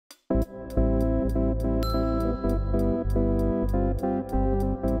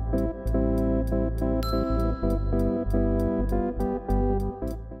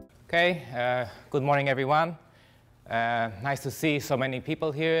Okay, good morning, everyone. Nice to see so many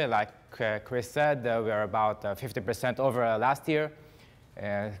people here. Like Chris said, we are about 50% over last year.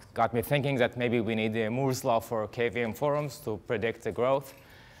 Got me thinking that maybe we need Moore's law for KVM forums to predict the growth.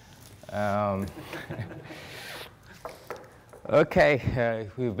 Okay,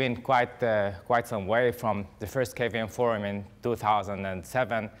 we've been quite some way from the first KVM forum in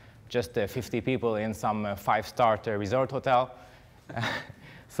 2007, just 50 people in some five-star resort hotel.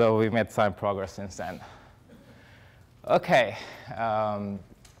 So we made some progress since then. Okay,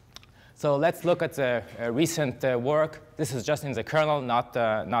 so let's look at the recent work. This is just in the kernel,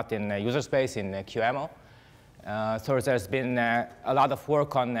 not in user space, in QML. So there's been a lot of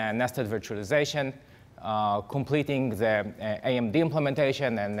work on nested virtualization, completing the AMD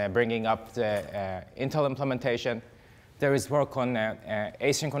implementation and bringing up the Intel implementation. There is work on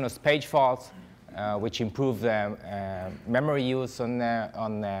asynchronous page faults, which improve the memory use on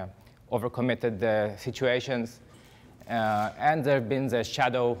overcommitted situations. And there have been the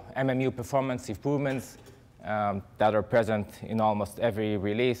shadow MMU performance improvements that are present in almost every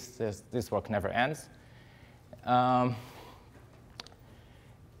release. This work never ends.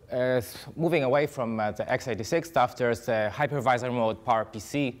 Moving away from the x86 stuff, there's a hypervisor mode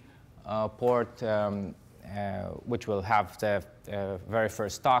PowerPC port, which will have the very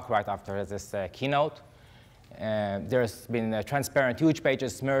first talk right after this keynote. There's been transparent huge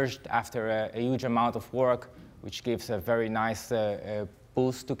pages merged after a huge amount of work, which gives a very nice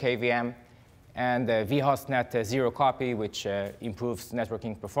boost to KVM, and vhost net zero copy, which improves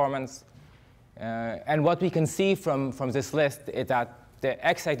networking performance. And what we can see from this list is that the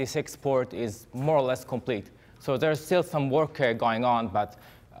x86 port is more or less complete. So there's still some work going on, but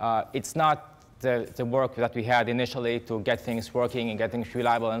it's not the work that we had initially to get things working and get things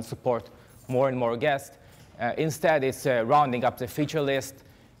reliable and support more and more guests. Instead, it's rounding up the feature list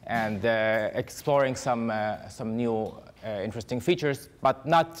and exploring some new interesting features, but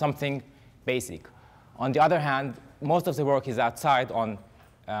not something basic. On the other hand, most of the work is outside on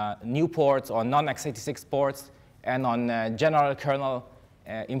new ports, on non-x86 ports, and on general kernel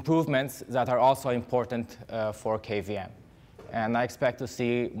improvements that are also important for KVM. And I expect to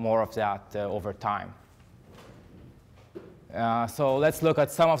see more of that over time. So let's look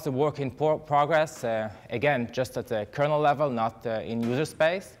at some of the work in progress, again, just at the kernel level, not in user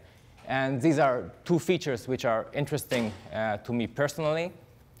space. And these are two features which are interesting to me personally.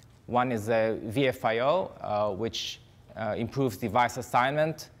 One is VFIO, which improves device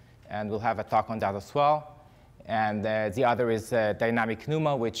assignment, and we'll have a talk on that as well. And the other is dynamic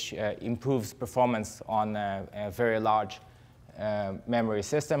NUMA, which improves performance on very large memory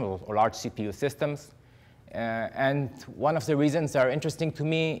systems or large CPU systems. And one of the reasons they're interesting to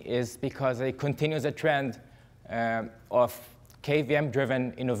me is because they continue the trend of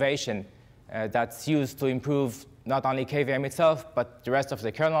KVM-driven innovation that's used to improve not only KVM itself, but the rest of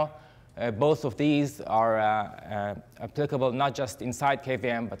the kernel. Both of these are applicable not just inside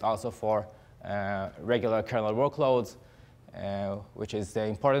KVM, but also for regular kernel workloads, which is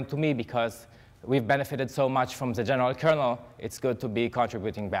important to me because we've benefited so much from the general kernel. It's good to be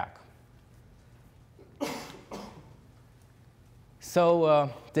contributing back. So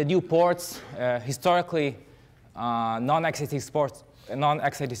the new ports, historically,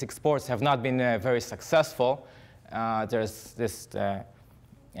 non-x86 ports have not been very successful. There's this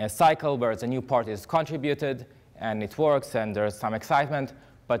cycle where the new port is contributed, and it works, and there's some excitement.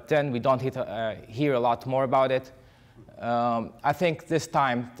 But then we don't hear a lot more about it. I think this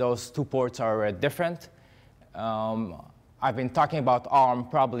time those two ports are different. I've been talking about ARM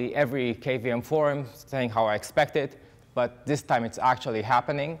probably every KVM forum, saying how I expect it. But this time it's actually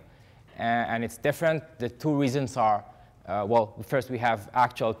happening, and it's different. The two reasons are, well, first we have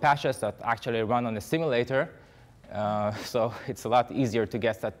actual patches that actually run on a simulator. So it's a lot easier to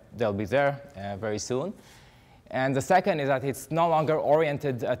guess that they'll be there very soon. And the second is that it's no longer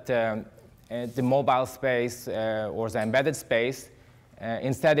oriented at the mobile space or the embedded space.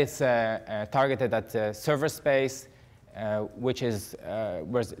 Instead, it's targeted at the server space, which is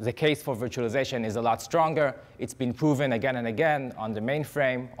where the case for virtualization is a lot stronger. It's been proven again and again on the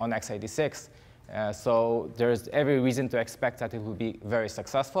mainframe, on x86. So there's every reason to expect that it will be very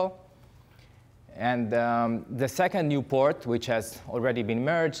successful. And the second new port, which has already been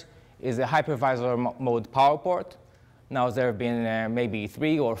merged, is a hypervisor mode power port. Now there have been maybe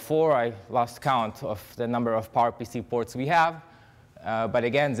 3 or 4. I lost count of the number of PowerPC ports we have. But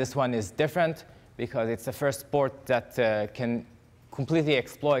again, this one is different because it's the first port that can completely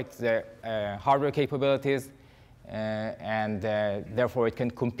exploit the hardware capabilities, and therefore it can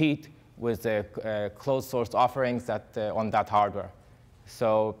compete with the closed source offerings that on that hardware.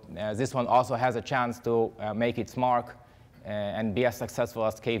 So this one also has a chance to make its mark and be as successful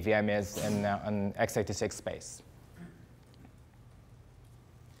as KVM is in x86 space.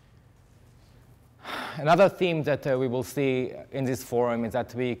 Another theme that we will see in this forum is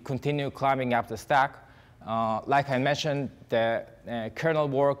that we continue climbing up the stack. Like I mentioned, the kernel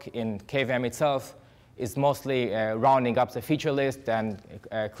work in KVM itself is mostly rounding up the feature list and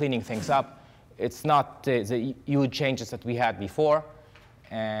cleaning things up. It's not the huge changes that we had before.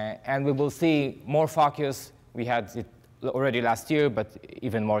 And we will see more focus. We had it already last year, but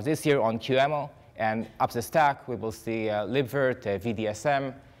even more this year on QML. And up the stack, we will see libvirt,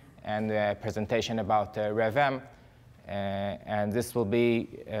 VDSM, and a presentation about RevM. And this will be,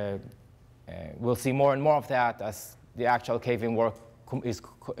 we'll see more and more of that as the actual KVM work is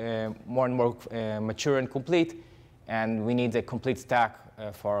more and more mature and complete. And we need a complete stack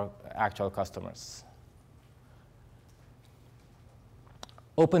for actual customers.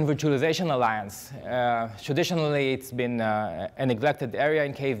 Open Virtualization Alliance. Traditionally, it's been a neglected area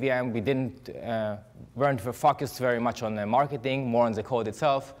in KVM. We weren't focused very much on the marketing, more on the code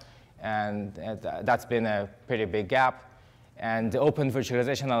itself. And that's been a pretty big gap. And the Open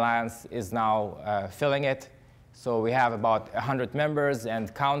Virtualization Alliance is now filling it. So we have about 100 members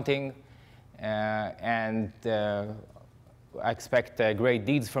and counting. I expect great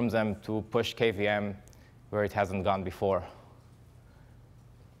deeds from them to push KVM where it hasn't gone before.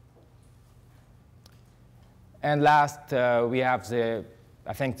 And last, we have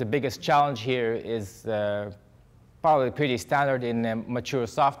I think the biggest challenge here is probably pretty standard in mature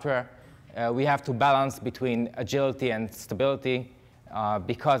software. We have to balance between agility and stability.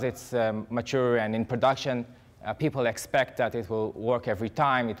 Because it's mature and in production, people expect that it will work every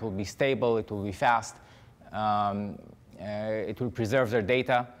time, it will be stable, it will be fast, it will preserve their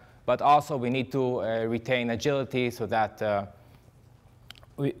data. But also, we need to retain agility so that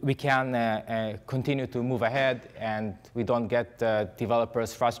we can continue to move ahead and we don't get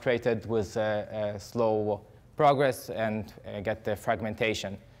developers frustrated with slow progress and get the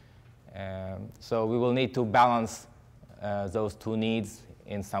fragmentation. So we will need to balance those two needs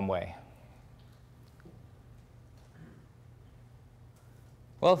in some way.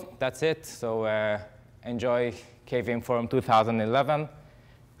 Well, that's it. So enjoy KVM Forum 2011.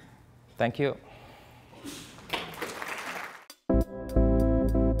 Thank you.